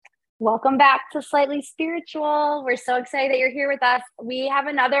Welcome back to Slightly Spiritual. We're so excited that you're here with us. We have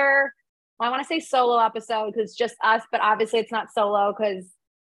another, well, I want to say solo episode because it's just us, but obviously it's not solo because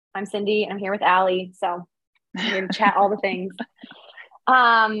I'm Cindy and I'm here with Allie. So I'm here to chat all the things.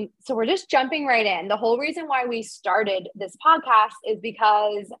 So we're just jumping right in. The whole reason why we started this podcast is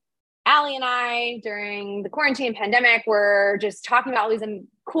because Allie and I, during the quarantine pandemic, were just talking about all these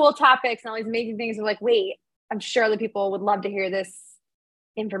cool topics and all these amazing things. We're like, wait, I'm sure the people would love to hear this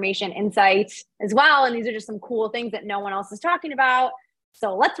information, insight as well. And these are just some cool things that no one else is talking about.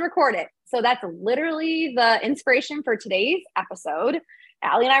 So let's record it. So that's literally the inspiration for today's episode.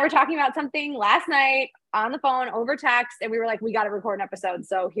 Allie and I were talking about something last night on the phone over text, and we were like, we got to record an episode.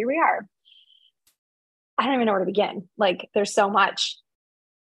 So here we are. I don't even know where to begin. Like, there's so much.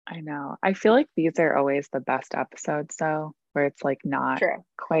 I know. I feel like these are always the best episodes, though, where it's like not True.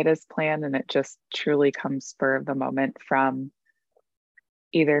 quite as planned and it just truly comes spur of the moment from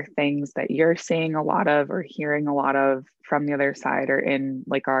either things that you're seeing a lot of or hearing a lot of from the other side or in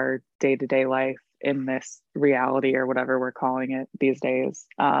like our day-to-day life in this reality or whatever we're calling it these days.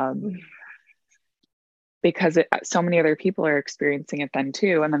 Because so many other people are experiencing it then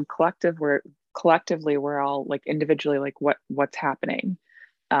too. And then collectively we're all like individually like what's happening.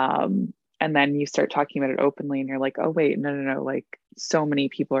 And then you start talking about it openly and you're like, oh wait, no, like so many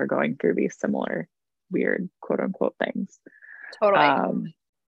people are going through these similar weird quote unquote things. Totally.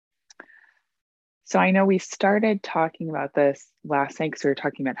 So I know we started talking about this last night because we were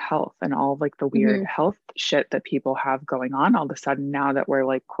talking about health and all of like the weird health shit that people have going on all of a sudden now that we're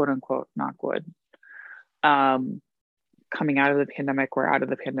like quote unquote not good. Coming out of the pandemic, we're out of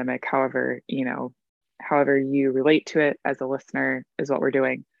the pandemic, however you relate to it as a listener is what we're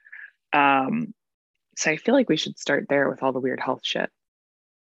doing. So I feel like we should start there with all the weird health shit.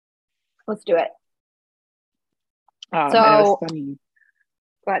 Let's do it. So it was funny.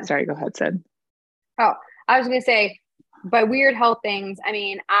 Go ahead. Sorry, go ahead, Sid. Oh, I was going to say, by weird health things, I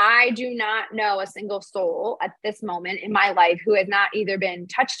mean, I do not know a single soul at this moment in my life who has not either been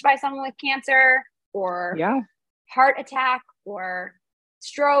touched by someone with cancer or heart attack or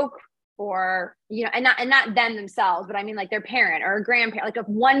stroke or, and not them themselves, but I mean like their parent or a grandparent, like a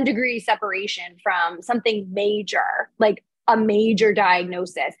 1 degree separation from something major, like a major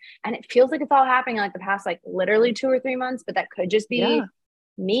diagnosis. And it feels like it's all happening in like the past, like literally 2 or 3 months, but that could just be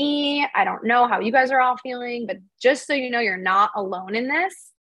me. I don't know how you guys are all feeling, but just so you know, you're not alone in this.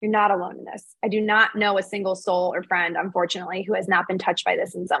 You're not alone in this. I do not know a single soul or friend, unfortunately, who has not been touched by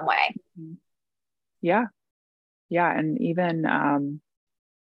this in some way. Yeah. And even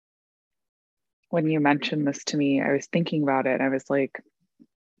when you mentioned this to me, I was thinking about it. I was like,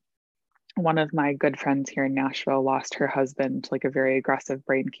 one of my good friends here in Nashville lost her husband to like a very aggressive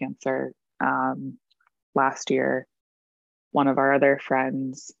brain cancer last year. One of our other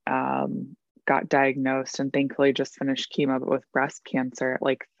friends got diagnosed and thankfully just finished chemo, but with breast cancer at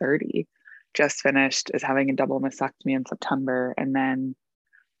like 30, just finished, is having a double mastectomy in September. And then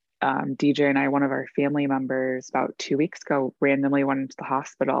DJ and I, one of our family members about 2 weeks ago, randomly went into the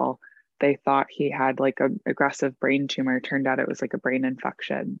hospital. They thought he had like an aggressive brain tumor. Turned out it was like a brain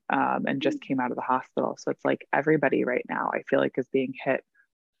infection and just came out of the hospital. So it's like everybody right now, I feel like, is being hit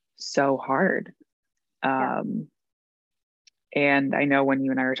so hard. And I know when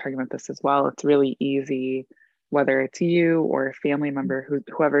you and I were talking about this as well, it's really easy, whether it's you or a family member,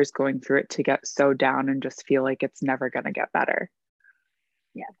 whoever's going through it, to get so down and just feel like it's never going to get better.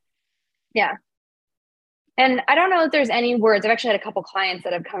 Yeah. And I don't know if there's any words. I've actually had a couple clients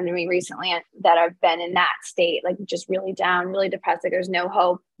that have come to me recently that have been in that state, like just really down, really depressed, like there's no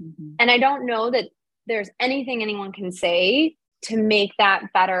hope. And I don't know that there's anything anyone can say to make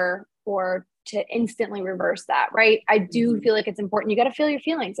that better or to instantly reverse that, right? I do feel like it's important. You got to feel your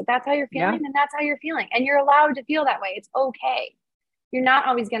feelings. If that's how you're feeling, then that's how you're feeling. And you're allowed to feel that way. It's okay. You're not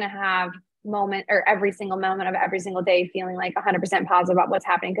always going to have moment or every single moment of every single day feeling like 100% positive about what's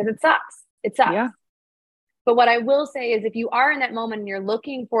happening because it sucks. It sucks. Yeah. But what I will say is if you are in that moment and you're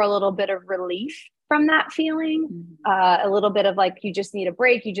looking for a little bit of relief from that feeling, a little bit of like, you just need a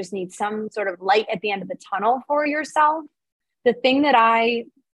break, you just need some sort of light at the end of the tunnel for yourself. The thing that I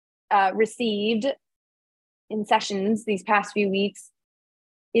received in sessions these past few weeks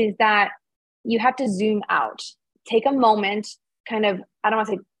is that you have to zoom out, take a moment, kind of, I don't want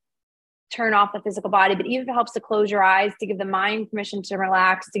to say turn off the physical body, but even if it helps to close your eyes, to give the mind permission to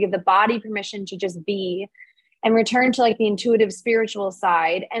relax, to give the body permission to just be, and return to like the intuitive spiritual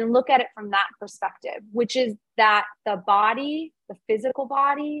side and look at it from that perspective, which is that the body, the physical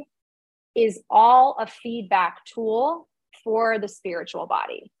body, is all a feedback tool for the spiritual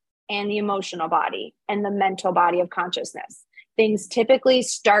body and the emotional body and the mental body of consciousness. things typically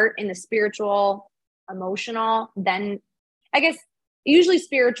start in the spiritual, emotional, then I guess usually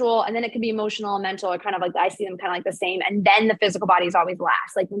spiritual, and then it can be emotional and mental, or kind of like, I see them kind of like the same. And then the physical body is always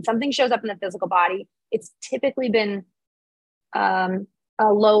last. Like when something shows up in the physical body, it's typically been a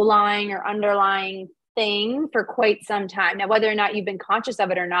low lying or underlying thing for quite some time. Now, whether or not you've been conscious of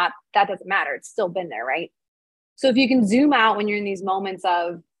it or not, that doesn't matter. It's still been there, right? So if you can zoom out when you're in these moments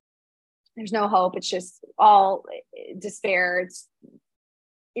of there's no hope, it's just all despair,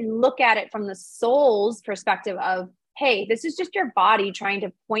 and look at it from the soul's perspective of, hey, this is just your body trying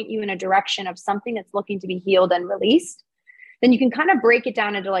to point you in a direction of something that's looking to be healed and released, then you can kind of break it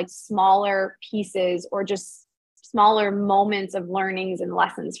down into like smaller pieces or just smaller moments of learnings and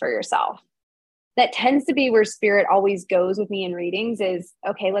lessons for yourself. That tends to be where spirit always goes with me in readings is,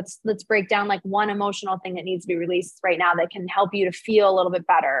 okay, let's break down like one emotional thing that needs to be released right now that can help you to feel a little bit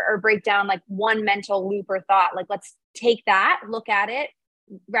better, or break down like one mental loop or thought. Like, let's take that, look at it,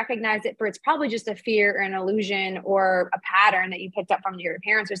 recognize it for it's probably just a fear or an illusion or a pattern that you picked up from your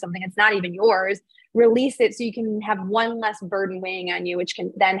parents or something. It's not even yours. Release it so you can have one less burden weighing on you, which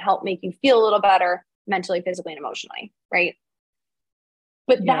can then help make you feel a little better mentally, physically, and emotionally, right?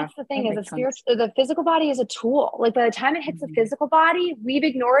 But that's the thing, is the physical body is a tool. Like by the time it hits the physical body, we've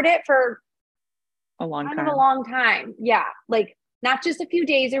ignored it for a long time. Yeah. Like not just a few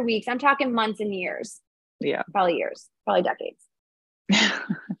days or weeks. I'm talking months and years. Yeah. Probably years, probably decades.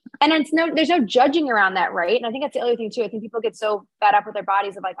 And there's no judging around that, right? And I think that's the other thing too. I think people get so fed up with their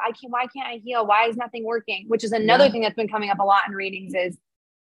bodies of like, why can't I heal? Why is nothing working? Which is another thing that's been coming up a lot in readings is,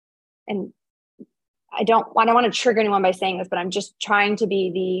 and I don't want to trigger anyone by saying this, but I'm just trying to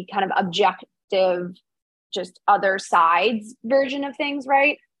be the kind of objective, just other sides version of things,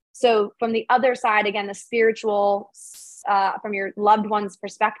 right? So from the other side, again, the spiritual, from your loved one's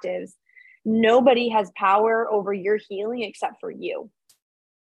perspectives, nobody has power over your healing except for you.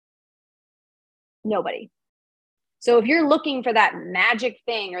 Nobody. So if you're looking for that magic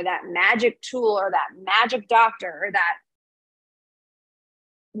thing or that magic tool or that magic doctor or that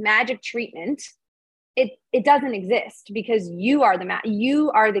magic treatment, it doesn't exist, because you are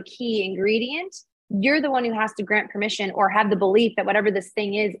the key ingredient. You're the one who has to grant permission or have the belief that whatever this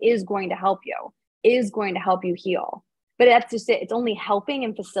thing is going to help you, is going to help you heal. But that's just it. It's only helping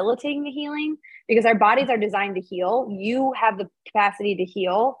and facilitating the healing, because our bodies are designed to heal. You have the capacity to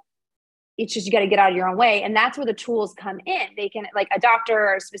heal. It's just, you got to get out of your own way. And that's where the tools come in. They can, like a doctor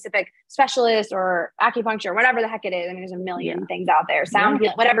or a specific specialist or acupuncture, or whatever the heck it is. I mean, there's a million things out there, sound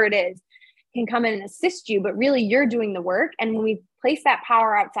healing, whatever it is, can come in and assist you, but really you're doing the work. And when we place that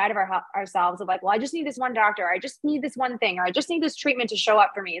power outside of ourselves of like, well, I just need this one doctor, or I just need this one thing, or I just need this treatment to show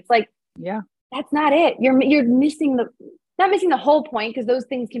up for me. It's like, that's not it. You're missing not missing the whole point, because those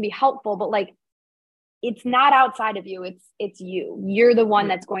things can be helpful, but like, it's not outside of you. It's you. You're the one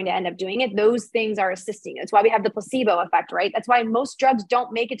that's going to end up doing it. Those things are assisting. That's why we have the placebo effect, right? That's why most drugs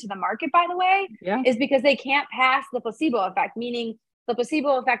don't make it to the market, by the way, is because they can't pass the placebo effect, meaning the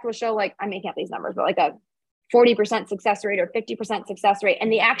placebo effect will show, like, I'm making up these numbers, but like a 40% success rate or 50% success rate.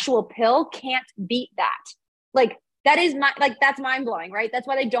 And the actual pill can't beat that. Like, that's mind blowing, right? That's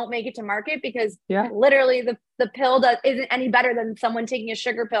why they don't make it to market, because literally the pill isn't any better than someone taking a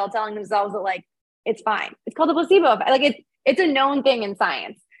sugar pill telling themselves that like, it's fine. It's called the placebo effect. Like it's a known thing in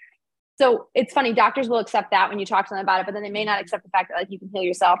science. So it's funny, doctors will accept that when you talk to them about it, but then they may not accept the fact that like you can heal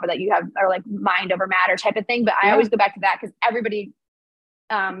yourself, or that you have, or like mind over matter type of thing. But I always go back to that, because everybody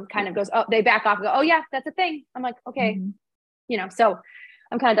kind of goes, oh, they back off and go, oh yeah, that's a thing. I'm like, okay, so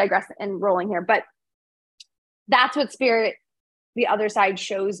I'm kind of digressing and rolling here, but that's what spirit, the other side,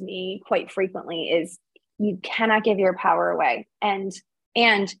 shows me quite frequently, is you cannot give your power away.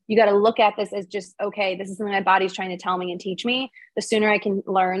 And you got to look at this as just, okay, this is something my body's trying to tell me and teach me. The sooner I can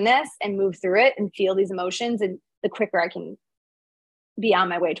learn this and move through it and feel these emotions, and the quicker I can be on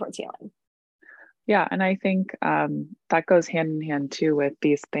my way towards healing. Yeah. And I think that goes hand in hand too with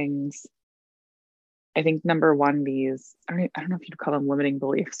these things. I think number one, I don't know if you'd call them limiting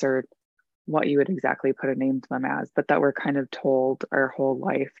beliefs or what you would exactly put a name to them as, but that we're kind of told our whole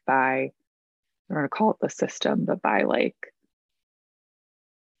life by, I don't want to call it the system, but by like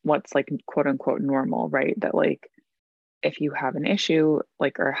what's like quote unquote normal, right? That like, if you have an issue,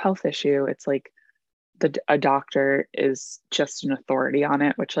 like, or a health issue, it's like a doctor is just an authority on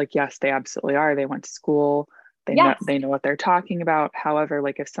it, which like, yes, they absolutely are. They went to school, they know what they're talking about. However,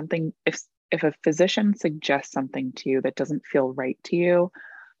 like if a physician suggests something to you that doesn't feel right to you,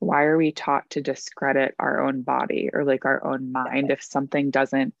 why are we taught to discredit our own body or like our own mind if something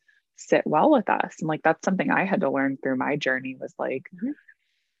doesn't sit well with us? And like, that's something I had to learn through my journey, was like,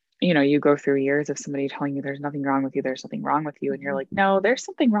 you go through years of somebody telling you there's nothing wrong with you, there's something wrong with you. And you're like, no, there's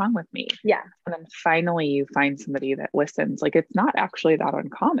something wrong with me. Yeah. And then finally you find somebody that listens. Like, it's not actually that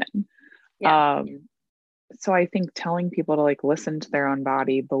uncommon. Yeah. So I think telling people to like listen to their own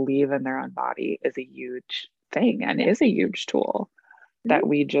body, believe in their own body is a huge thing and is a huge tool that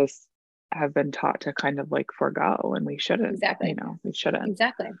we just have been taught to kind of like forego, and we shouldn't. Exactly. We shouldn't.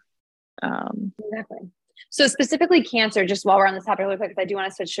 Exactly. Exactly. So specifically cancer, just while we're on this topic really quick, because I do want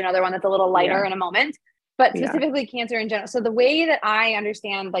to switch to another one that's a little lighter in a moment, but specifically cancer in general. So the way that I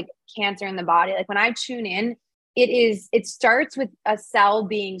understand like cancer in the body, like when I tune in, it starts with a cell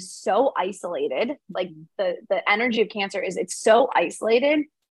being so isolated. Like the energy of cancer is it's so isolated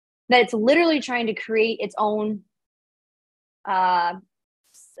that it's literally trying to create its own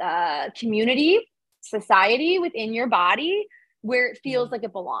community, society within your body where it feels like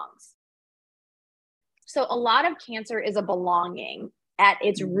it belongs. So a lot of cancer is a belonging at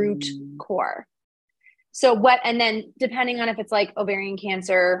its root core. So and then depending on if it's like ovarian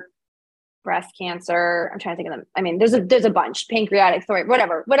cancer, breast cancer, I'm trying to think of them. I mean, there's a bunch, pancreatic, thyroid,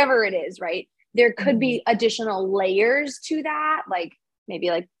 whatever it is, right? There could be additional layers to that, like maybe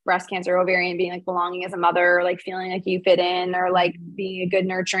like breast cancer, ovarian being like belonging as a mother, like feeling like you fit in, or like being a good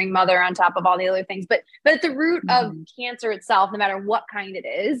nurturing mother on top of all the other things. But at the root of cancer itself, no matter what kind it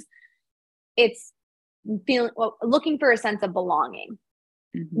is, it's looking for a sense of belonging,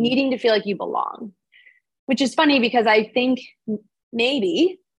 needing to feel like you belong, which is funny because I think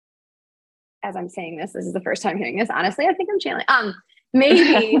maybe, as I'm saying this is the first time hearing this, honestly, I think I'm channeling,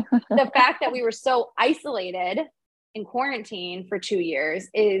 maybe the fact that we were so isolated in quarantine for 2 years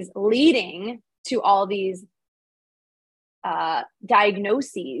is leading to all these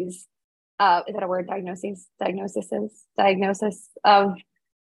diagnoses. Is that a word? Diagnosis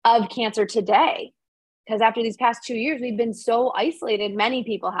of cancer today. Because after these past 2 years, we've been so isolated, many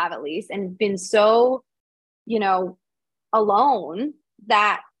people have at least, and been so, alone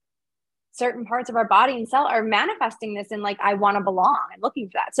that certain parts of our body and cell are manifesting this in like, I want to belong and looking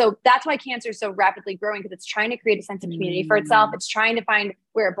for that. So that's why cancer is so rapidly growing, because it's trying to create a sense of community for itself. It's trying to find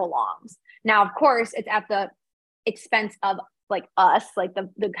where it belongs. Now, of course, it's at the expense of like us, like the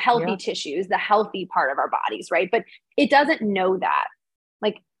healthy tissues, the healthy part of our bodies, right? But it doesn't know that.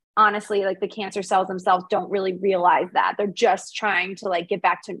 Like, honestly, like the cancer cells themselves don't really realize that. They're just trying to like get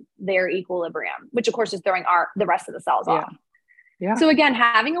back to their equilibrium, which of course is throwing the rest of the cells off. Yeah. So again,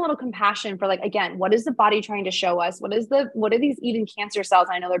 having a little compassion for like, again, what is the body trying to show us? What are these even cancer cells?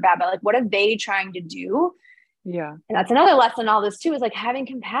 I know they're bad, but like, what are they trying to do? Yeah. And that's another lesson in all this too, is like having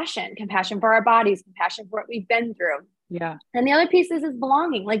compassion for our bodies, compassion for what we've been through. Yeah. And the other piece is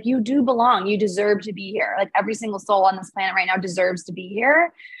belonging. Like, you do belong. You deserve to be here. Like, every single soul on this planet right now deserves to be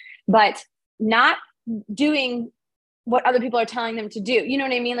here, but not doing what other people are telling them to do. You know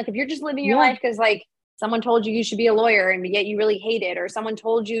what I mean? Like, if you're just living your life because like someone told you should be a lawyer and yet you really hate it, or someone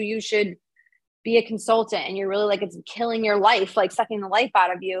told you should be a consultant and you're really like, it's killing your life, like sucking the life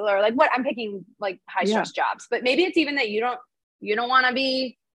out of you, or like what I'm picking like high stress jobs, but maybe it's even that you don't want to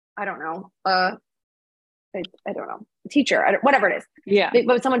be, I don't know, I don't know, a teacher, whatever it is. Yeah.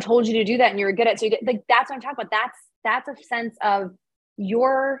 But someone told you to do that and you were good at it. So you get, like, that's what I'm talking about. That's a sense of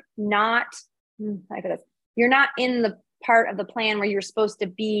you're not in the part of the plan where you're supposed to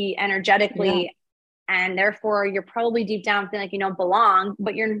be energetically. Yeah. And therefore you're probably deep down feeling like you don't belong,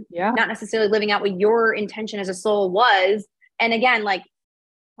 but you're not necessarily living out what your intention as a soul was. And again, like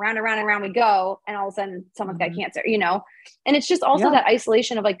round and round and round we go, and all of a sudden someone's got cancer, and it's just also that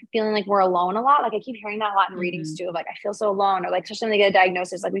isolation of like feeling like we're alone a lot. Like I keep hearing that a lot in readings too, of like, I feel so alone, or like, especially when they get a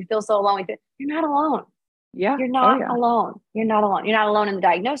diagnosis, like we feel so alone. You're not alone. Yeah. You're not alone. You're not alone. You're not alone in the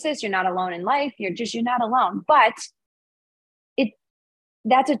diagnosis. You're not alone in life. You're not alone, but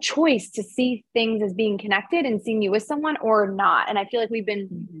that's a choice to see things as being connected and seeing you with someone or not. And I feel like we've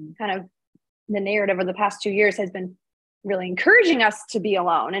been kind of, the narrative of the past 2 years has been really encouraging us to be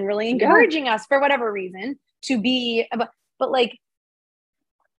alone and really encouraging us for whatever reason to be, but like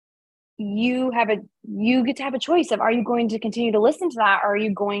you get to have a choice of, are you going to continue to listen to that? Or are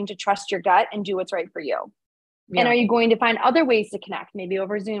you going to trust your gut and do what's right for you? Yeah. And are you going to find other ways to connect, maybe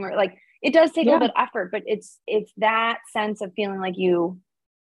over Zoom, or like, it does take a little bit of effort, but it's that sense of feeling like you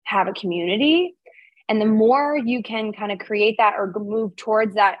have a community. And the more you can kind of create that or move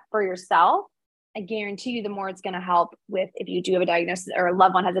towards that for yourself, I guarantee you the more it's going to help with if you do have a diagnosis or a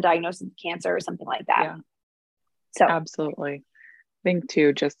loved one has a diagnosis of cancer or something like that. Yeah. So absolutely. I think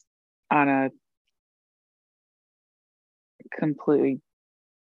too, just on a completely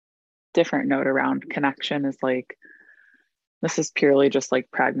different note around connection, is like this is purely just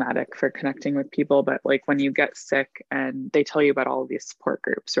like pragmatic for connecting with people, but like when you get sick and they tell you about all of these support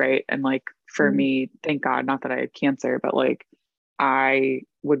groups, right? And like for Mhm. me, thank God, not that I had cancer, but like I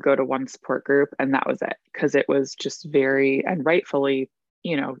would go to one support group and that was it. Cause it was just very, and rightfully,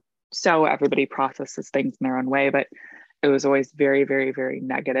 you know, so everybody processes things in their own way, but it was always very, very, very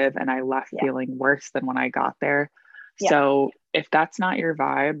negative, and I left Yeah. feeling worse than when I got there. Yeah. So if that's not your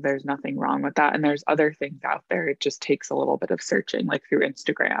vibe, there's nothing wrong with that. And there's other things out there. It just takes a little bit of searching, like through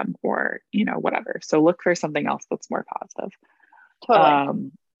Instagram or, you know, whatever. So look for something else that's more positive.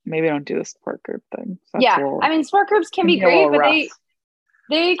 Totally. Maybe don't do the support group thing. So that's a Yeah. I little, mean, support groups can can be be a great, little but rough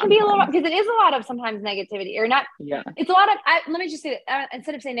they can be a little, sometimes. because it is a lot of sometimes negativity or not. Yeah. It's a lot of, let me just say that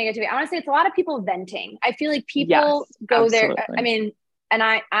instead of saying negativity, I want to say it's a lot of people venting. I feel like people Yes, go there. I absolutely. mean, and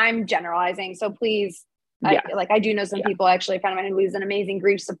I'm generalizing. So please, Yes. I do know some Yeah. people, actually, a friend of mine who leads an amazing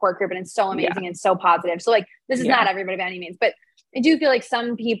grief support group, and it's so Yeah. amazing and so positive. So like, this is Yeah. not everybody by any means, but I do feel like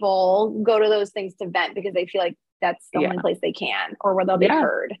some people go to those things to vent because they feel like that's the only Yeah. place they can or where they'll be Yeah.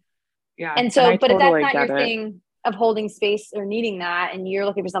 heard. Yeah. And And so, I but if that's totally not your get it. thing of holding space or needing that, and you're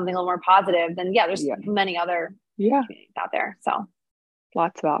looking for something a little more positive, then yeah, there's Yeah. many other Yeah. communities out there. So,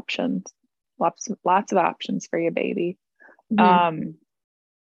 Lots of options. Lots of options for you, baby. mhm. Um,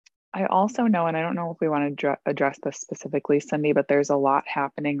 I also know, and I don't know if we want to address this specifically, Cindy, but there's a lot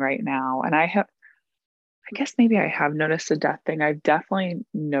happening right now. And I guess maybe I have noticed a death thing. I've definitely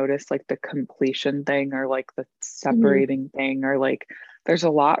noticed like the completion thing or like the Mhm. separating thing, or like there's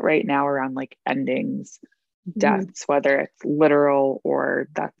a lot right now around like endings, Mhm. deaths, whether it's literal or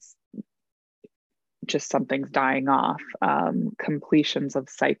that's just something's dying off, completions of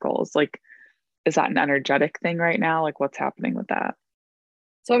cycles. Like, is that an energetic thing right now? Like, what's happening with that?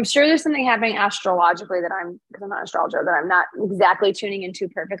 So I'm sure there's something happening astrologically that because I'm not an astrologer, that I'm not exactly tuning into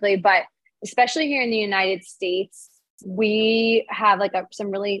perfectly. But especially here in the United States, we have like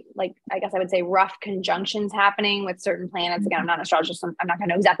some really, like, I guess I would say, rough conjunctions happening with certain planets. Again, I'm not an astrologer, so I'm not going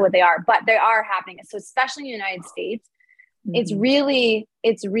to know exactly what they are, but they are happening. So especially in the United States, Mm-hmm.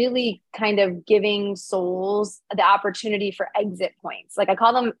 it's really kind of giving souls the opportunity for exit points. Like I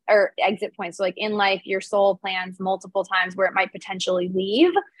call them, or exit points. So like in life, your soul plans multiple times where it might potentially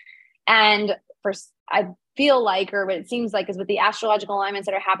leave. And for, I feel like, or what it seems like, is with the astrological alignments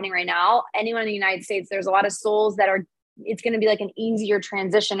that are happening right now, anyone in the United States, there's a lot of souls that are, it's going to be like an easier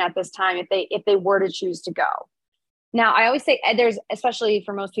transition at this time if they were to choose to go. Now, I always say there's, especially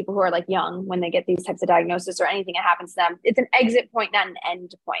for most people who are like young when they get these types of diagnosis or anything that happens to them, it's an exit point, not an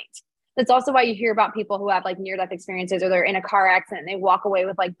end point. That's also why you hear about people who have like near death experiences, or they're in a car accident and they walk away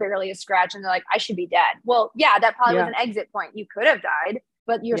with like barely a scratch and they're like, I should be dead. Well, yeah, that probably was Yeah. an exit point. You could have died,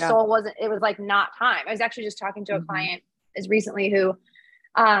 but your Yeah. soul wasn't, it was like not time. I was actually just talking to a Mm-hmm. client as recently who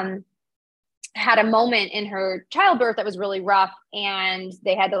um, had a moment in her childbirth that was really rough, and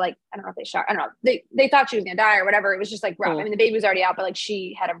they had to, like, I don't know if they shot, I don't know, they thought she was gonna die or whatever. It was just like rough. I Oh, mean, the baby was already out, but like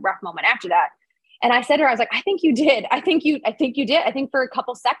she had a rough moment after that. And I said to her, I was like, I think you did. I think you did. I think for a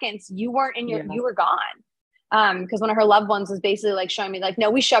couple seconds you weren't in yeah. you were gone. Because one of her loved ones was basically like showing me like, no,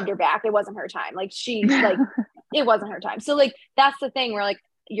 we shoved her back. It wasn't her time. Like it wasn't her time. So like that's the thing where like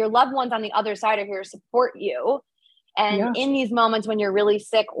your loved ones on the other side are here to support you. And Yeah. in these moments when you're really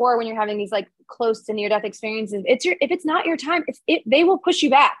sick or when you're having these like close to near death experiences, if it's not your time, they will push you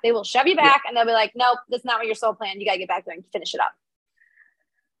back. They will shove you Yeah. back and they'll be like, nope, that's not what your soul planned. You got to get back there and finish it up.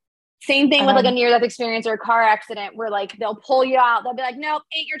 Same thing And with like a I'm, near death experience or a car accident where like they'll pull you out. They'll be like, nope,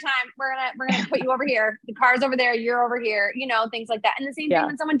 ain't your time. We're gonna put you over here. The car's over there, you're over here, things like that. And the same thing yeah.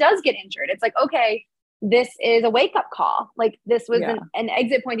 when someone does get injured. It's like, okay, this is a wake up call. Like this was Yeah. an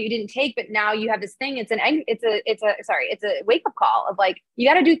exit point that you didn't take, but now you have this thing. It's a wake up call of like, you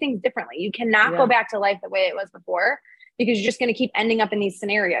got to do things differently. You cannot go Yeah. back to life the way it was before, because you're just going to keep ending up in these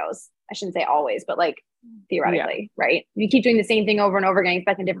scenarios. I shouldn't say always, but like Yeah. theoretically, right? You keep doing the same thing over and over again,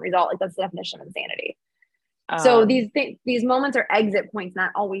 expecting a different result. Like that's the definition of insanity. So Um, these moments are exit points,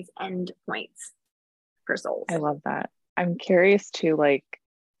 not always end points for souls. I love that. I'm curious to like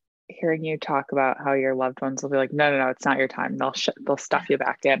hearing you talk about how your loved ones will be like, no, no, no, it's not your time. They'll stuff you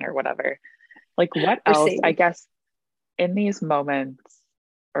back in or whatever. Like, what Or else? save I you. guess in these moments,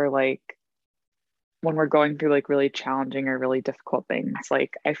 or like when we're going through like really challenging or really difficult things,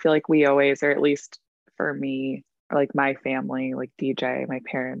 like I feel like we always, or at least for me, or like my family, like DJ, my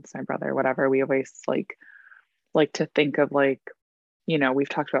parents, my brother, whatever, we always like to think of like, we've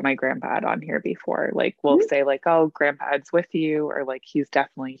talked about my grandpa on here before. Like we'll Mhm. say like, oh, grandpa's with you, or like he's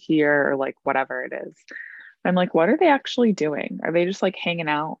definitely here, or like whatever it is. I'm like, what are they actually doing? Are they just like hanging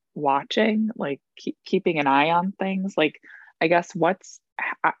out, watching, like keeping an eye on things? Like I guess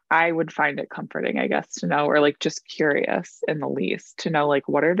I would find it comforting, I guess, to know, or like just curious in the least to know, like,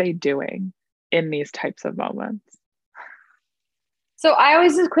 what are they doing in these types of moments? So I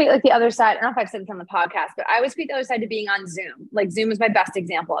always equate like the other side. I don't know if I've said this on the podcast, but I always equate the other side to being on Zoom. Like Zoom is my best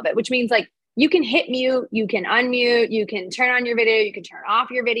example of it, which means like you can hit mute, you can unmute, you can turn on your video, you can turn off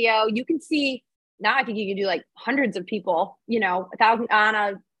your video. You can see now. I think you can do like hundreds of people, 1,000 on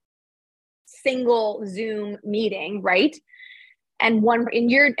a single Zoom meeting, right? And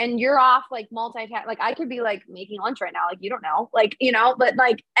you're off like multitask. Like I could be like making lunch right now, like you don't know, like but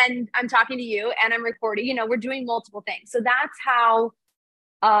like, and I'm talking to you and I'm recording. We're doing multiple things. So that's how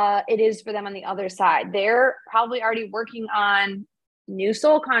it is for them on the other side. They're probably already working on new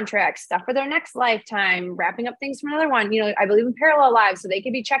soul contracts, stuff for their next lifetime, wrapping up things from another one. I believe in parallel lives, so they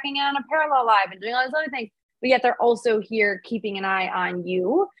could be checking in on a parallel life and doing all these other things. But yet they're also here keeping an eye on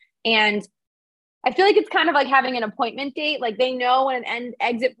you. And I feel like it's kind of like having an appointment date. Like they know when an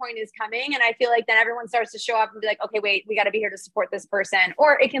exit point is coming. And I feel like then everyone starts to show up and be like, okay, wait, we got to be here to support this person.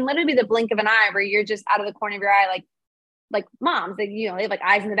 Or it can literally be the blink of an eye where you're just out of the corner of your eye, like moms, they have like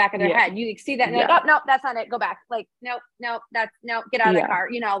eyes in the back of their head. You see that and they're like, oh, no, that's not it. Go back. Like, no, get out of the car,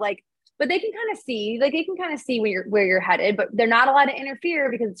 but they can kind of see, like they can kind of see where you're headed, but they're not allowed to interfere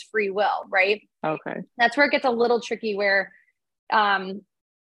because it's free will. Right. Okay. That's where it gets a little tricky where,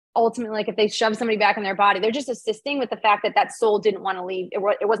 ultimately, like if they shove somebody back in their body, they're just assisting with the fact that soul didn't want to leave. It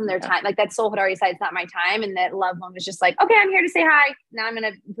wasn't their time. Like that soul had already said, it's not my time. And that loved one was just like, okay, I'm here to say hi. Now I'm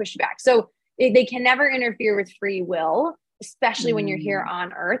going to push you back. So they can never interfere with free will, especially when you're here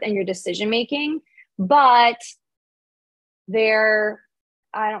on earth and your decision-making, but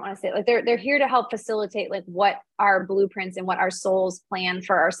I don't want to say it, like they're here to help facilitate like what our blueprints and what our souls plan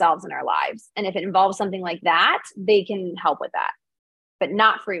for ourselves and our lives. And if it involves something like that, they can help with that. But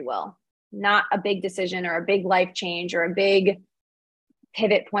not free will, not a big decision or a big life change or a big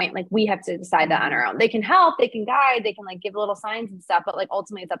pivot point. Like we have to decide that on our own. They can help, they can guide, they can like give little signs and stuff, but like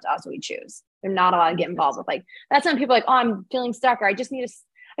ultimately it's up to us what we choose. They're not allowed to get involved with like, that's when people are like, oh, I'm feeling stuck, or I just need a sign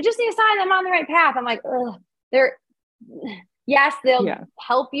I'm on the right path. I'm like, yes, they'll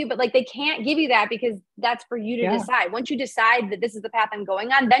help you, but like they can't give you that because that's for you to decide. Once you decide that this is the path I'm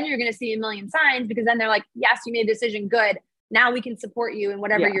going on, then you're going to see a million signs because then they're like, yes, you made a decision. Good. Now we can support you in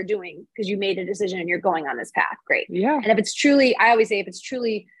whatever you're doing because you made a decision and you're going on this path. Great. Yeah. And if it's truly, I always say, if it's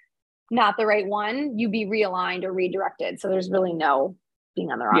truly not the right one, you be realigned or redirected. So there's really no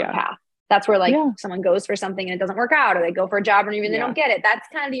being on the wrong path. That's where like someone goes for something and it doesn't work out, or they go for a job and even they don't get it. That's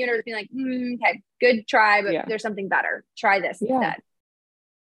kind of the universe being like, okay, good try, but there's something better. Try this instead.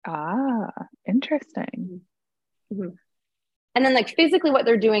 Ah, interesting. Mm-hmm. And then like physically what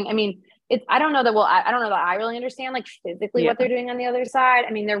they're doing, I mean, I don't know that I really understand like physically what they're doing on the other side.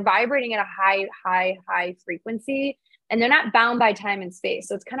 I mean, they're vibrating at a high frequency and they're not bound by time and space.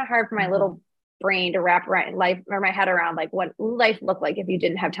 So it's kind of hard for my little brain to wrap around life or my head around like what life looked like if you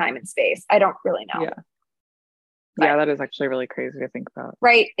didn't have time and space. I don't really know. Yeah, that is actually really crazy to think about.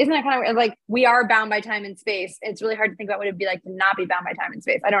 Right. Isn't that kind of like we are bound by time and space? It's really hard to think about what it'd be like to not be bound by time and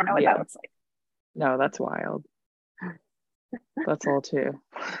space. I don't know what that looks like. No, that's wild. That's all too.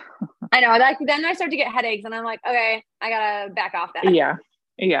 I know. Then I start to get headaches and I'm like, okay, I gotta back off that.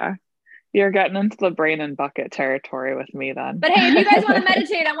 Yeah. You're getting into the brain and bucket territory with me then. But hey, if you guys want to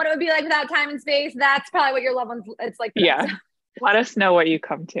meditate on what it would be like without time and space, that's probably what your loved ones, it's like. Let us know what you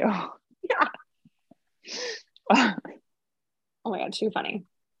come to. Oh my God, too funny.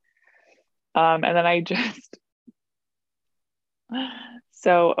 And then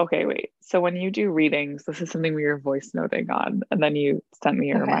so, okay, wait. So when you do readings, this is something we were voice noting on, and then you sent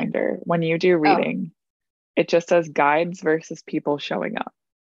me a reminder. When you do reading, it just says guides versus people showing up.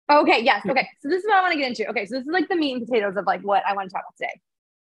 Okay, yes. Okay, so this is what I want to get into. Okay, so this is like the meat and potatoes of like what I want to talk about today.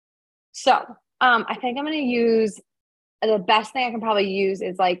 So I think I'm going to use, the best thing I can probably use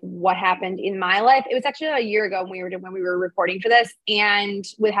is like what happened in my life. It was actually a year ago when we were recording for this, and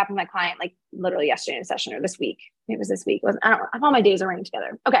what happened to my client like literally yesterday in a session, or this week. It was this week. I don't know. All my days are running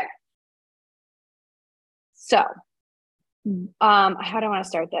together. Okay. So how do I want to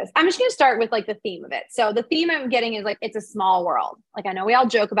start this? I'm just going to start with like the theme of it. So the theme I'm getting is like, it's a small world. Like, I know we all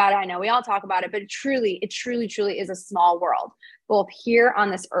joke about it. I know we all talk about it, but it truly is a small world, both here on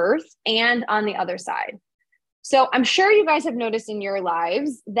this earth and on the other side. So I'm sure you guys have noticed in your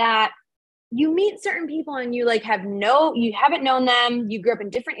lives that you meet certain people and you like you haven't known them. You grew up in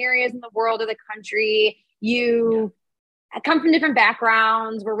different areas in the world or the country. You come from different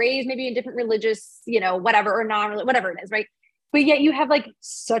backgrounds, were raised maybe in different religious, whatever, or whatever it is, right? But yet you have like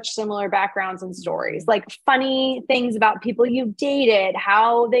such similar backgrounds and stories, like funny things about people you've dated,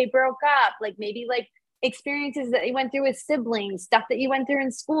 how they broke up, like maybe like experiences that you went through with siblings, stuff that you went through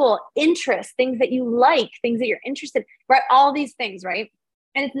in school, interests, things that you like, things that you're interested in, right? All these things, right?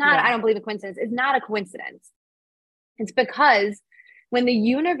 And it's not, I don't believe in coincidence. It's not a coincidence. It's because when the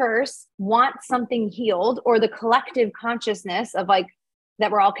universe wants something healed, or the collective consciousness of like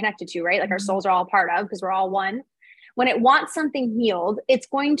that we're all connected to, right? Like our souls are all part of, because we're all one. When it wants something healed, it's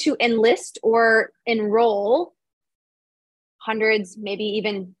going to enlist or enroll hundreds, maybe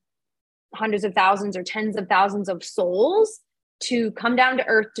even hundreds of thousands or tens of thousands of souls to come down to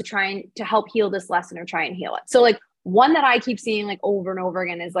earth to try and to help heal this lesson or try and heal it. So like one that I keep seeing like over and over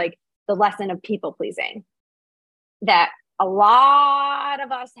again is like the lesson of people pleasing, that a lot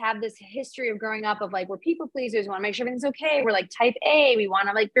of us have this history of growing up of like, we're people pleasers, we want to make sure everything's okay. We're like type A, we want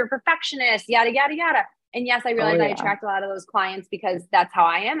to like be perfectionists, yada, yada, yada. And yes, I realize I attract a lot of those clients because that's how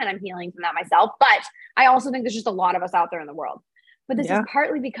I am and I'm healing from that myself. But I also think there's just a lot of us out there in the world. But this is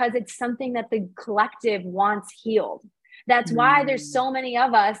partly because it's something that the collective wants healed. That's why there's so many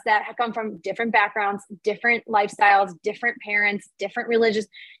of us that have come from different backgrounds, different lifestyles, different parents, different religions,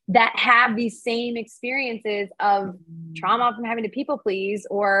 that have these same experiences of trauma from having to people please,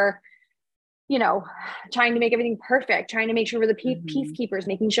 or, you know, trying to make everything perfect, trying to make sure we're the peacekeepers,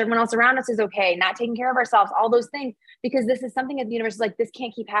 making sure everyone else around us is okay, not taking care of ourselves, all those things, because this is something that the universe is like, this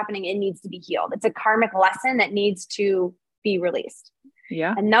can't keep happening. It needs to be healed. It's a karmic lesson that needs to be released.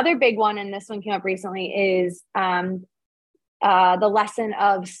 Yeah. Another big one, and this one came up recently, is the lesson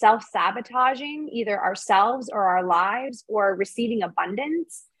of self-sabotaging either ourselves or our lives or receiving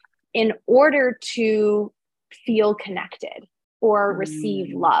abundance in order to feel connected or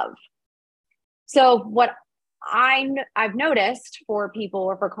receive love. So what I've noticed for people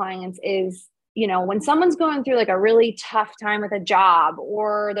or for clients is, you know, when someone's going through like a really tough time with a job,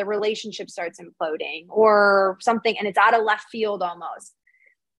 or the relationship starts imploding or something, and it's out of left field almost,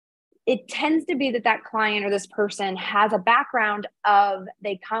 it tends to be that that client or this person has a background of,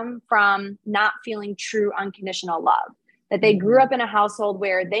 they come from not feeling true unconditional love, that they grew up in a household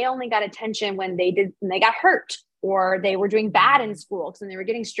where they only got attention when they got hurt, or they were doing bad in school. Because when they were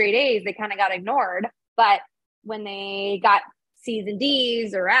getting straight A's, they kind of got ignored. But when they got C's and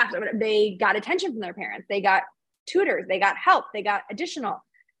D's or F's, they got attention from their parents. They got tutors, they got help, they got additional.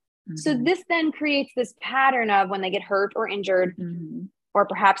 So this then creates this pattern of when they get hurt or injured, or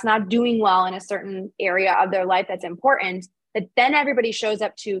perhaps not doing well in a certain area of their life that's important, that then everybody shows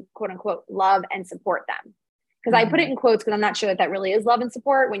up to quote unquote love and support them. Because I put it in quotes because I'm not sure that that really is love and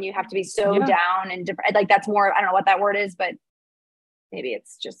support, when you have to be so down and like, that's more, I don't know what that word is, but maybe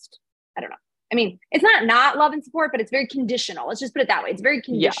it's just, I don't know. I mean, it's not love and support, but it's very conditional. Let's just put it that way. It's very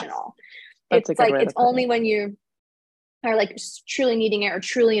conditional. It's like, it's only when you are like truly needing it or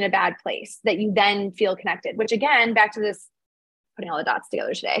truly in a bad place that you then feel connected, which again, back to this, putting all the dots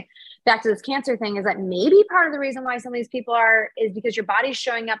together today, back to this cancer thing, is that maybe part of the reason why some of these people is because your body's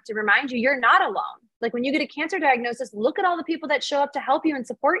showing up to remind you you're not alone. Like when you get a cancer diagnosis, look at all the people that show up to help you and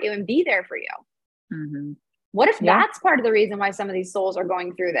support you and be there for you. What if that's part of the reason why some of these souls are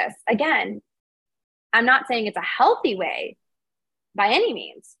going through this? Again, I'm not saying it's a healthy way by any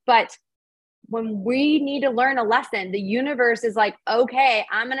means, but when we need to learn a lesson, the universe is like, okay,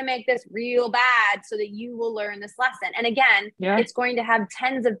 I'm going to make this real bad so that you will learn this lesson. And again, it's going to have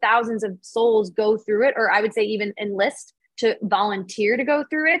tens of thousands of souls go through it, or I would say even enlist to volunteer to go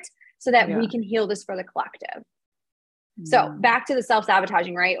through it so that we can heal this for the collective. So back to the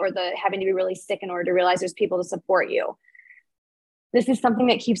self-sabotaging, right? Or the having to be really sick in order to realize there's people to support you. This is something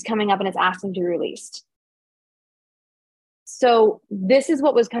that keeps coming up and it's asking to be released. So this is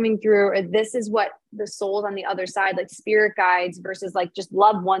what was coming through, or this is what the souls on the other side, like spirit guides versus like just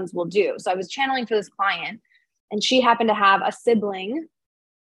loved ones, will do. So I was channeling for this client, and she happened to have a sibling.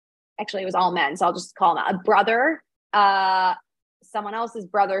 Actually, it was all men, so I'll just call him a brother, someone else's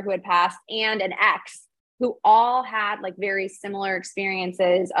brother who had passed, and an ex, who all had like very similar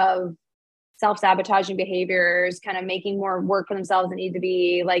experiences of self-sabotaging behaviors, kind of making more work for themselves than need to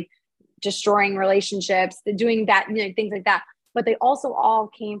be, like destroying relationships, doing that, you know, things like that. But they also all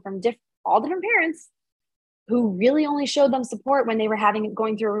came from all different parents who really only showed them support when they were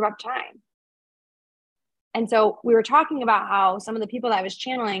going through a rough time. And so we were talking about how some of the people that I was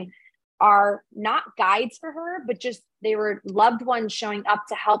channeling are not guides for her, but just they were loved ones showing up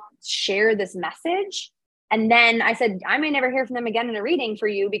to help share this message. And then I said, I may never hear from them again in a reading for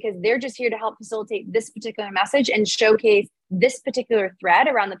you, because they're just here to help facilitate this particular message and showcase this particular thread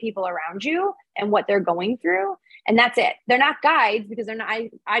around the people around you and what they're going through. And that's it. They're not guides, because they're not,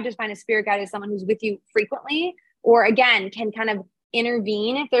 I just find a spirit guide as someone who's with you frequently, or again, can kind of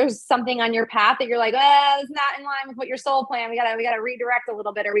intervene if there's something on your path that you're like, oh, it's not in line with what your soul plan. We gotta redirect a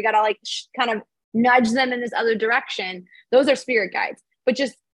little bit, or we gotta like kind of nudge them in this other direction. Those are spirit guides. But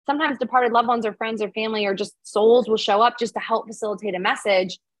just sometimes departed loved ones or friends or family or just souls will show up just to help facilitate a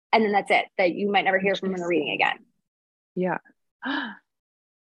message. And then that's it, that you might never hear from in a reading again. Yeah.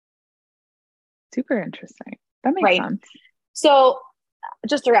 Super interesting. That makes sense. So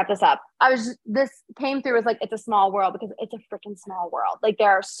just to wrap this up, this came through as like, it's a small world, because it's a freaking small world. Like there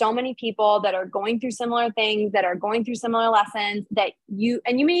are so many people that are going through similar things, that are going through similar lessons, that you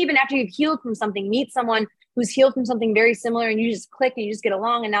may even, after you've healed from something, meet someone who's healed from something very similar, and you just click and you just get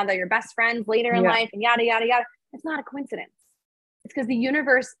along, and now they're your best friends later in life, and yada, yada, yada. It's not a coincidence. It's because the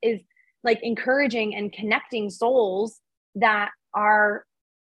universe is like encouraging and connecting souls that are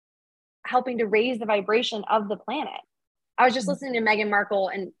helping to raise the vibration of the planet. I was just listening to Meghan Markle,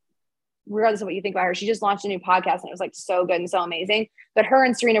 and regardless of what you think about her, she just launched a new podcast, and it was like so good and so amazing. But her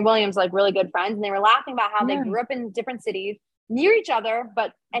and Serena Williams are like really good friends, and they were laughing about how they grew up in different cities near each other,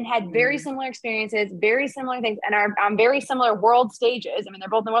 and had very similar experiences, very similar things, and are on very similar world stages. I mean, they're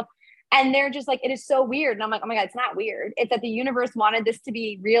both in the world. And they're just like, it is so weird. And I'm like, oh my God, it's not weird. It's that the universe wanted this to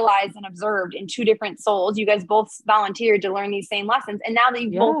be realized and observed in two different souls. You guys both volunteered to learn these same lessons. And now that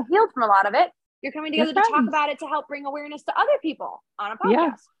you've both healed from a lot of it, you're coming together to talk about it, to help bring awareness to other people on a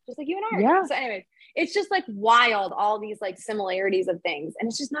podcast, just like you and I are. So anyways, it's just like wild, all these like similarities of things. And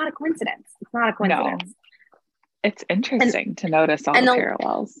it's just not a coincidence. It's not a coincidence. No. It's interesting to notice all the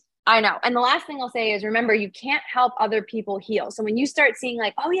parallels. I know. And the last thing I'll say is, remember, you can't help other people heal. So when you start seeing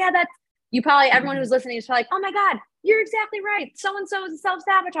like, oh yeah, everyone who's listening is probably like, oh my God, you're exactly right. So-and-so is a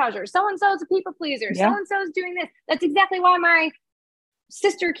self-sabotager. So-and-so is a people pleaser. So-and-so is doing this. That's exactly why my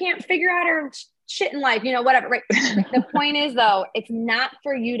sister can't figure out her shit in life, whatever. Right. The point is though, it's not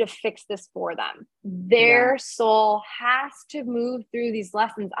for you to fix this for them. Their soul has to move through these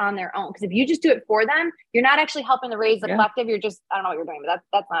lessons on their own. Because if you just do it for them, you're not actually helping to raise the collective. You're just, I don't know what you're doing, but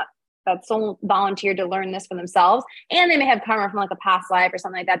that's not. That soul volunteered to learn this for themselves, and they may have karma from like a past life or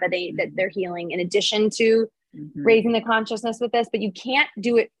something like that that they're healing in addition to raising the consciousness with this. But you can't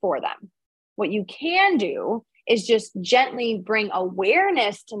do it for them. What you can do is just gently bring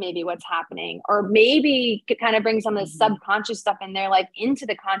awareness to maybe what's happening, or maybe kind of bring some of the subconscious stuff in there, like into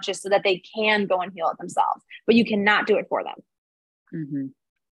the conscious, so that they can go and heal it themselves. But you cannot do it for them.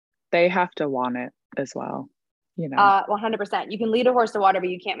 They have to want it as well. 100%. You can lead a horse to water, but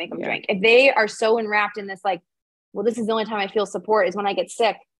you can't make them drink. If they are so enwrapped in this, like, well, this is the only time I feel support is when I get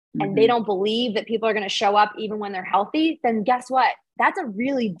sick, and they don't believe that people are going to show up even when they're healthy, then guess what? That's a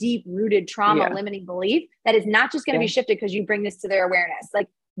really deep rooted trauma limiting belief that is not just going to be shifted because you bring this to their awareness. Like,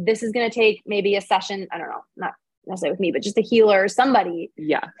 this is going to take maybe a session. I don't know, not necessarily with me, but just a healer or somebody.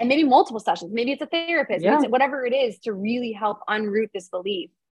 And maybe multiple sessions. Maybe it's a therapist, maybe it's whatever it is, to really help unroot this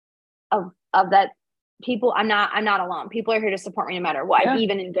belief of that. People, I'm not alone. People are here to support me no matter what,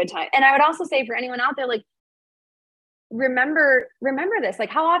 even in good times. And I would also say for anyone out there, like, remember this,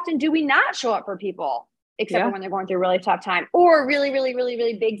 like, how often do we not show up for people except for when they're going through a really tough time or really, really, really,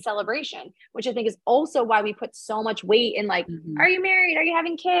 really big celebration, which I think is also why we put so much weight in, like, are you married? Are you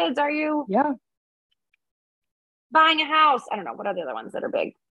having kids? Are you buying a house? I don't know. What are the other ones that are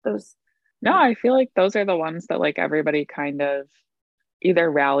big? No, I feel like those are the ones that like everybody kind of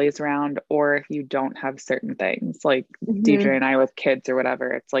either rallies around, or if you don't have certain things like DJ and I with kids or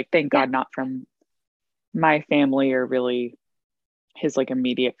whatever, it's like, thank God not from my family or really his like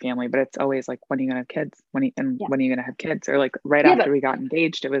immediate family, but it's always like, when are you gonna have kids? When are you gonna have kids? Or like after we got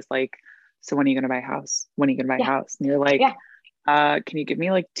engaged, it was like, so when are you gonna buy a house? When are you gonna buy a house? And you're like, can you give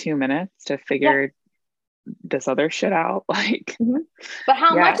me like 2 minutes to figure this other shit out? Like, but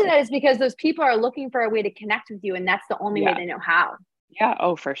how much of that is because those people are looking for a way to connect with you, and that's the only way they know how.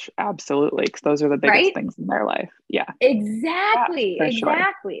 Oh, for sure. Absolutely. Because those are the biggest things in their life. Exactly.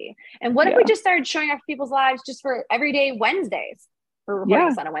 Exactly. Sure. And what if we just started showing up for people's lives just for everyday Wednesdays? We're recording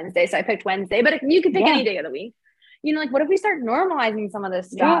this on a Wednesday, so I picked Wednesday, but you could pick any day of the week. Like, what if we start normalizing some of this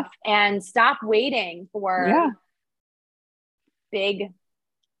stuff and stop waiting for big,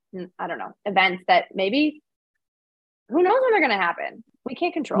 I don't know, events that maybe, who knows when they're going to happen? We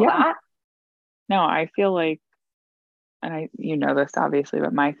can't control that. No, I feel like, and this obviously,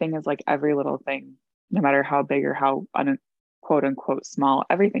 but my thing is like, every little thing, no matter how big or how quote unquote small,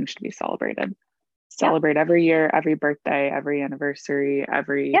 everything should be celebrated. Celebrate every year, every birthday, every anniversary,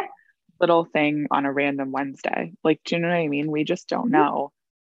 every little thing on a random Wednesday. Like, do you know what I mean? We just don't know.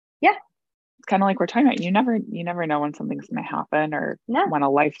 It's kind of like we're talking about, you never know when something's going to happen, or when a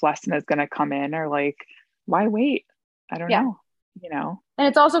life lesson is going to come in, or like, why wait? I don't know. And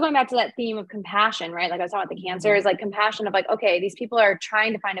it's also going back to that theme of compassion, right? Like I was talking about the cancer, is like compassion of like, okay, these people are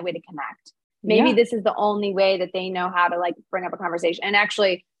trying to find a way to connect. Maybe this is the only way that they know how to like bring up a conversation. And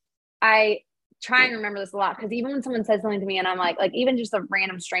actually, I try and remember this a lot, because even when someone says something to me and I'm like even just a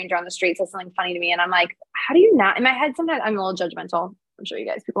random stranger on the street says something funny to me and I'm like, how do you not, in my head sometimes I'm a little judgmental. I'm sure you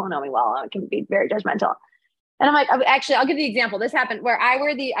guys, people who know me well, I can be very judgmental. And I'm like, actually, I'll give the example. This happened where I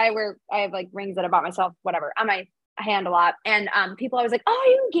have like rings that I bought myself, whatever, on my hand a lot. And people always like, oh, are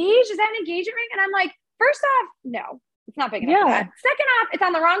you engaged? Is that an engagement ring? And I'm like, first off, no, it's not big enough for that. Second off, it's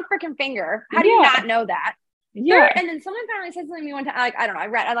on the wrong freaking finger. How do you not know that? Yeah. Third, and then someone finally said something to me one time, like, I don't know,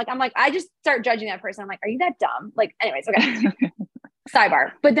 I'm like, I just start judging that person. I'm like, are you that dumb? Like, anyways, okay.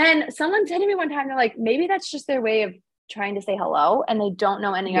 Sidebar. But then someone said to me one time, they're like, maybe that's just their way of trying to say hello. And they don't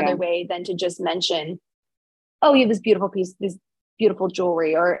know any other way than to just mention, oh, you have this beautiful piece, this beautiful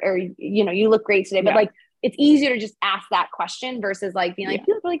jewelry, or you know, you look great today. But like, it's easier to just ask that question versus like being like,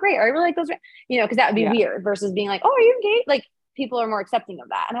 you look really great, or I really like those, you know, because that would be weird versus being like, oh, are you engaged? Like, people are more accepting of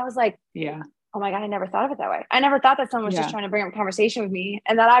that. And I was like, oh my God, I never thought of it that way. I never thought that someone was just trying to bring up a conversation with me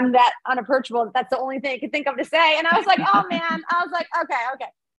and that I'm that unapproachable. That's the only thing I could think of to say. And I was like, oh man, I was like, okay.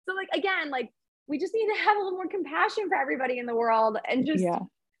 So like, again, like, we just need to have a little more compassion for everybody in the world and just,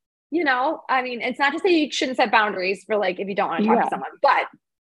 you know, I mean, it's not to say you shouldn't set boundaries for like, if you don't want to talk to someone, but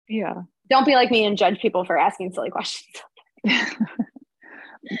don't be like me and judge people for asking silly questions.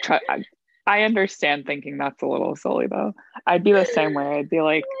 I understand thinking that's a little silly though. I'd be the same way. I'd be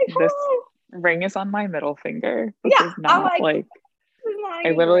like, this ring is on my middle finger. This is not like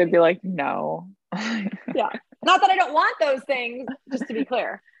I literally be like, no. Not that I don't want those things, just to be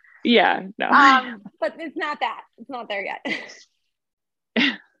clear. No. But it's not that. It's not there yet.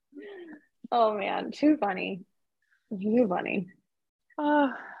 Oh man, too funny.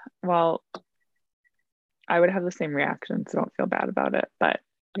 Well, I would have the same reaction, so don't feel bad about it. But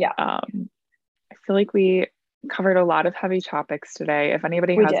I feel like we covered a lot of heavy topics today. If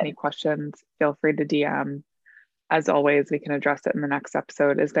anybody has any questions, feel free to DM. As always, we can address it in the next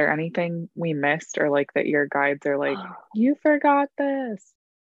episode. Is there anything we missed or like that your guides are like, you forgot this?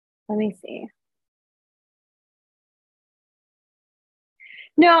 Let me see.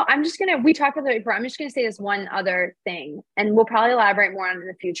 No, we talked about it before. I'm just going to say this one other thing, and we'll probably elaborate more on it in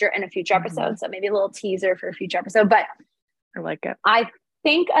a future episode. So maybe a little teaser for a future episode, but I like it. I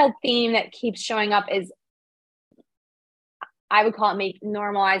think a theme that keeps showing up is, I would call it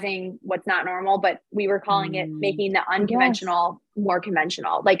normalizing what's not normal, but we were calling it making the unconventional more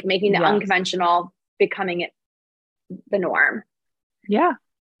conventional, like making the unconventional becoming the norm.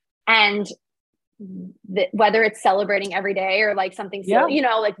 And whether it's celebrating every day or like something silly, you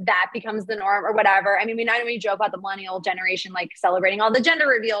know, like that becomes the norm or whatever. I mean, we not only joke about the millennial generation, like celebrating all the gender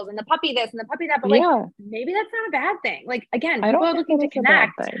reveals and the puppy this and the puppy that, but like, maybe that's not a bad thing. Like, again, people are looking to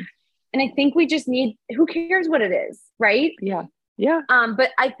connect. And I think we just need, who cares what it is, right? But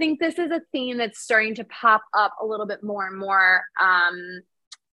I think this is a theme that's starting to pop up a little bit more and more.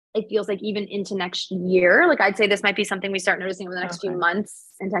 It feels like even into next year, like I'd say this might be something we start noticing over the next few months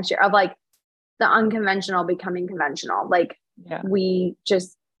and next year, of like the unconventional becoming conventional. Like we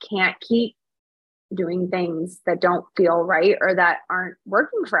just can't keep doing things that don't feel right or that aren't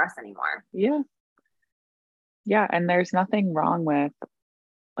working for us anymore. And there's nothing wrong with,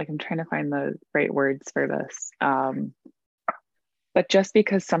 like, I'm trying to find the right words for this. But just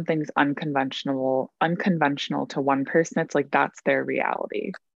because something's unconventional to one person, it's like, that's their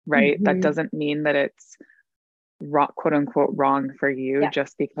reality, right? That doesn't mean that it's wrong, quote unquote, wrong for you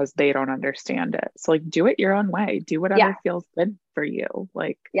just because they don't understand it. So like, do it your own way, do whatever feels good for you.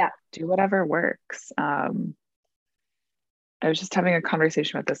 Like, do whatever works. I was just having a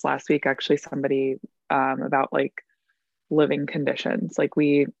conversation with this last week, actually, somebody about like living conditions. Like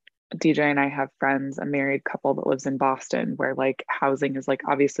DJ and I have friends, a married couple that lives in Boston, where like housing is like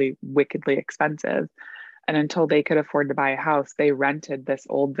obviously wickedly expensive. And until they could afford to buy a house, they rented this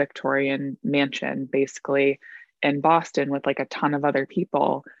old Victorian mansion basically in Boston with like a ton of other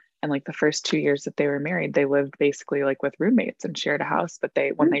people. And like the first 2 years that they were married, they lived basically like with roommates and shared a house. But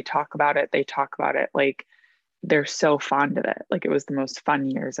when they talk about it like they're so fond of it. Like it was the most fun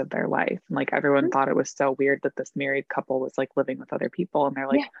years of their life. And like everyone thought it was so weird that this married couple was like living with other people. And they're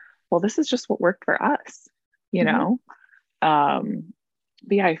like, well, this is just what worked for us, you know?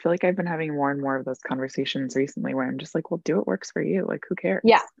 But I feel like I've been having more and more of those conversations recently where I'm just like, well, do what works for you. Like, who cares?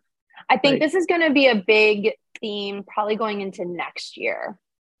 I think this is going to be a big theme probably going into next year.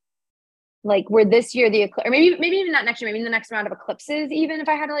 Like where this year, or maybe even not next year, maybe the next round of eclipses, even if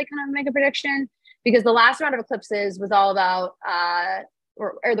I had to like kind of make a prediction, because the last round of eclipses was all about,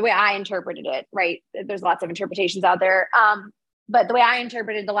 or the way I interpreted it, right? There's lots of interpretations out there. But the way I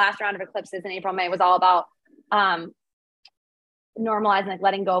interpreted the last round of eclipses in April, May was all about normalizing, like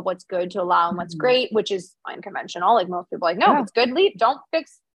letting go of what's good to allow and what's great, which is unconventional. Like most people are like, no, if it's good, leave, don't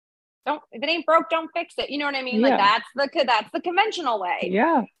fix if it ain't broke, don't fix it. You know what I mean? Yeah. Like that's the conventional way.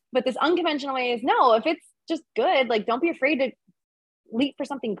 Yeah. But this unconventional way is no, if it's just good, like don't be afraid to leap for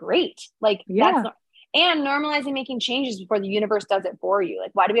something great. Like Yeah. and normalizing making changes before the universe does it for you.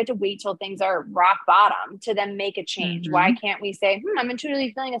 Like, why do we have to wait till things are rock bottom to then make a change? Why can't we say, I'm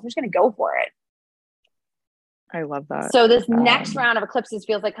intuitively feeling this, I'm just going to go for it? I love that. So this next round of eclipses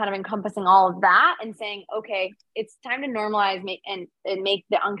feels like kind of encompassing all of that and saying, okay, it's time to normalize and make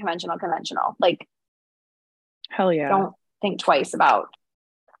the unconventional conventional. Like, hell yeah. Don't think twice about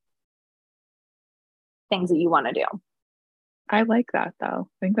things that you want to do. I like that though.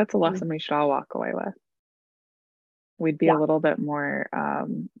 I think that's a lesson we should all walk away with. We'd be a little bit more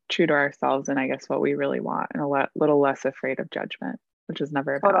true to ourselves and I guess what we really want, and a little less afraid of judgment, which is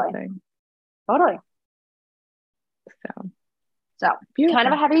never a bad thing. Totally. So beautiful. Kind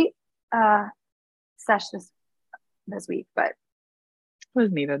of a heavy session this week, but it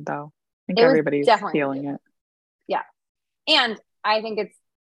was needed though. I think everybody's feeling it. Yeah. And I think it's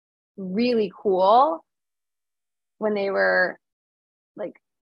really cool when they were like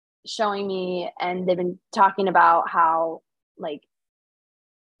showing me and they've been talking about how like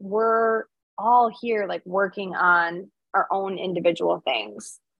we're all here like working on our own individual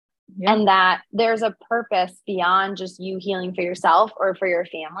things. Yeah. And that there's a purpose beyond just you healing for yourself or for your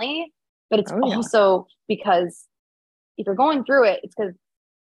family, but it's also because if you're going through it, it's because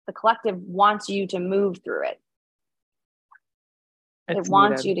the collective wants you to move through it. It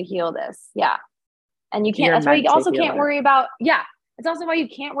wants you to heal this. Yeah. And you can't, that's why you also can't worry about, it's also why you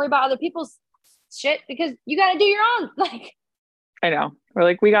can't worry about other people's shit because you got to do your own. Like, I know. We're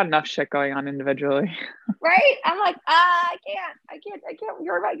like, we got enough shit going on individually. Right? I'm like, I can't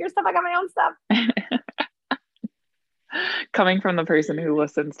worry about your stuff. I got my own stuff. Coming from the person who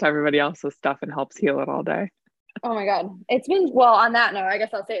listens to everybody else's stuff and helps heal it all day. Oh my God. It's been, well, on that note, I guess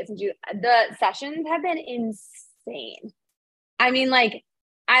I'll say it since the sessions have been insane. I mean, like,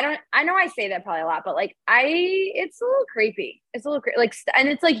 I know I say that probably a lot, but like, it's a little creepy. It's a little like, and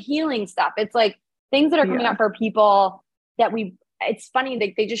it's like healing stuff. It's like things that are coming up for people that it's funny.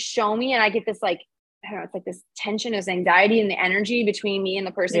 Like they just show me and I get this, like, I don't know, it's like this tension, this anxiety and the energy between me and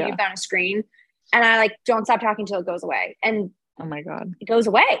the person you found a screen. And I like, don't stop talking till it goes away. And oh my God, it goes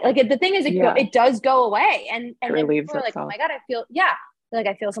away. Like the thing is, it does go away. And it relieves itself. Like, oh my God, I feel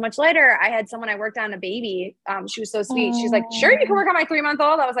so much lighter. I had someone I worked on a baby. She was so sweet. She's like, sure, you can work on my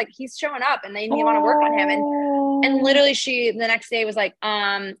 3-month-old. I was like, he's showing up and they need me want to work on him. And literally the next day was like,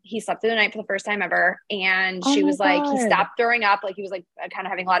 he slept through the night for the first time ever. And she was like, he stopped throwing up. Like he was like kind of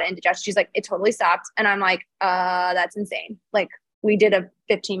having a lot of indigestion. She's like, it totally stopped. And I'm like, that's insane. Like we did a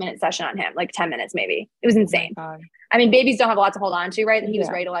 15-minute session on him, like 10 minutes, maybe. It was insane. I mean, babies don't have a lot to hold on to, right? And he was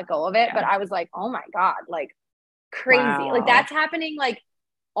ready to let go of it. But I was like, oh my God, like crazy. Like that's happening like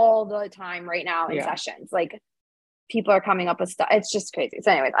all the time right now in sessions. Like people are coming up with stuff. It's just crazy.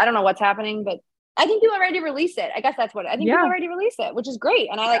 So anyways, I don't know what's happening, but I think people are ready to release it. I guess that's what I think people are ready to release it, which is great.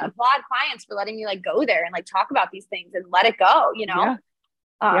 And I like applaud clients for letting me like go there and like talk about these things and let it go, you know?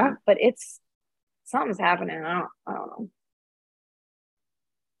 But something's happening. I don't know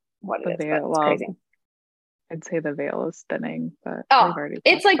what it is, but it's crazy. I'd say the veil is thinning, but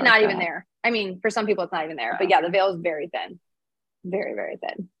it's like not even there. I mean, for some people it's not even there, but the veil is very thin, very, very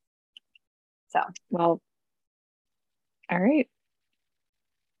thin. So, well, all right.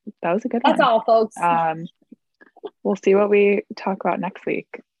 That was a good one. That's all, folks. We'll see what we talk about next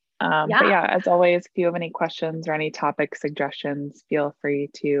week. But as always, if you have any questions or any topic suggestions, feel free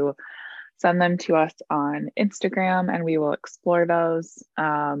to send them to us on Instagram and we will explore those.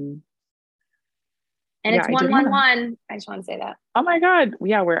 And it's 111. I just want to say that. Oh my God.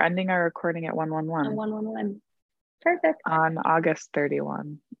 Yeah, we're ending our recording at 111. 111. Perfect. On August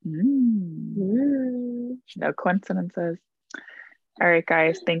 31. No coincidences. All right,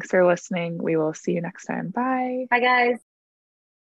 guys. Thanks for listening. We will see you next time. Bye. Bye, guys.